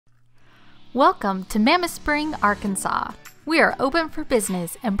Welcome to Mammoth Spring, Arkansas. We are open for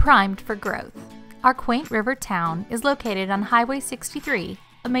business and primed for growth. Our quaint river town is located on Highway 63,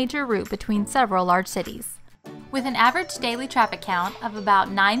 a major route between several large cities. With an average daily traffic count of about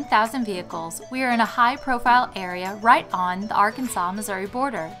 9,000 vehicles, we are in a high-profile area right on the Arkansas-Missouri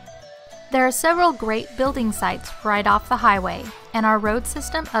border. There are several great building sites right off the highway, and our road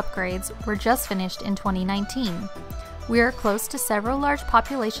system upgrades were just finished in 2019. We are close to several large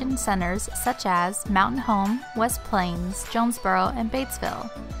population centers such as Mountain Home, West Plains, Jonesboro, and Batesville.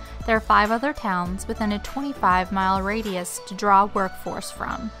 There are 5 other towns within a 25-mile radius to draw workforce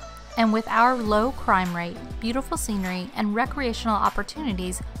from. And with our low crime rate, beautiful scenery, and recreational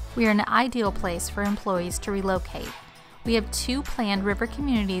opportunities, we are an ideal place for employees to relocate. We have 2 planned river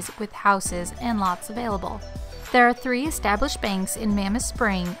communities with houses and lots available. There are 3 established banks in Mammoth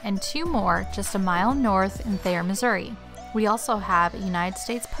Spring and 2 more just a mile north in Thayer, Missouri. We also have a United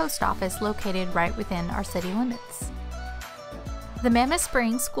States Post Office located right within our city limits. The Mammoth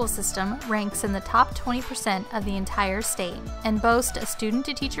Spring school system ranks in the top 20% of the entire state and boasts a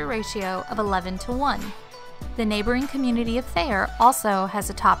student-to-teacher ratio of 11:1. The neighboring community of Thayer also has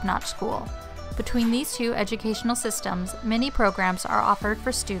a top-notch school. Between these 2 educational systems, many programs are offered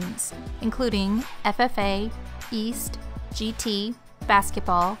for students, including FFA, East, GT,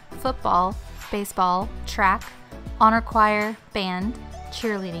 basketball, football, baseball, track, honor choir, band,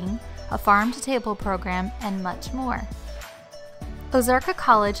 cheerleading, a farm-to-table program, and much more. Ozarka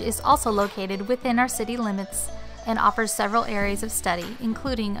College is also located within our city limits and offers several areas of study,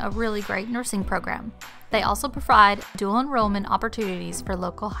 including a really great nursing program. They also provide dual enrollment opportunities for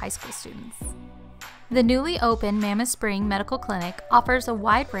local high school students. The newly opened Mammoth Spring Medical Clinic offers a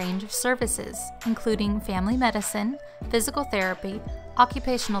wide range of services, including family medicine, physical therapy,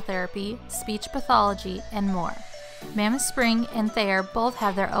 occupational therapy, speech pathology, and more. Mammoth Spring and Thayer both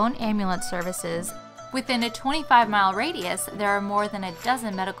have their own ambulance services. Within a 25-mile radius, there are more than a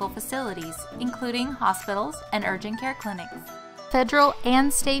dozen medical facilities, including hospitals and urgent care clinics. Federal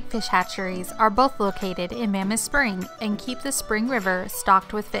and state fish hatcheries are both located in Mammoth Spring and keep the Spring River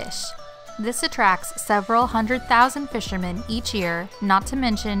stocked with fish. This attracts several 100,000 fishermen each year, not to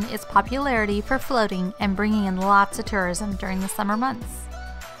mention its popularity for floating and bringing in lots of tourism during the summer months.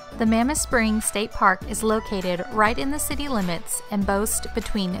 The Mammoth Spring State Park is located right in the city limits and boasts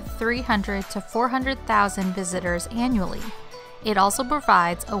between 300 to 400,000 visitors annually. It also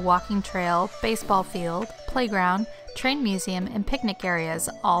provides a walking trail, baseball field, playground, train museum, and picnic areas,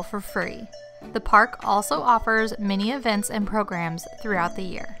 all for free. The park also offers many events and programs throughout the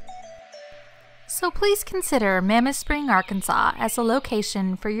year. So please consider Mammoth Spring, Arkansas as a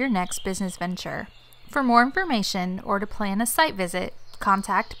location for your next business venture. For more information or to plan a site visit,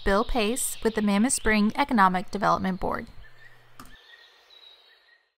 contact Bill Pace with the Mammoth Spring Economic Development Board.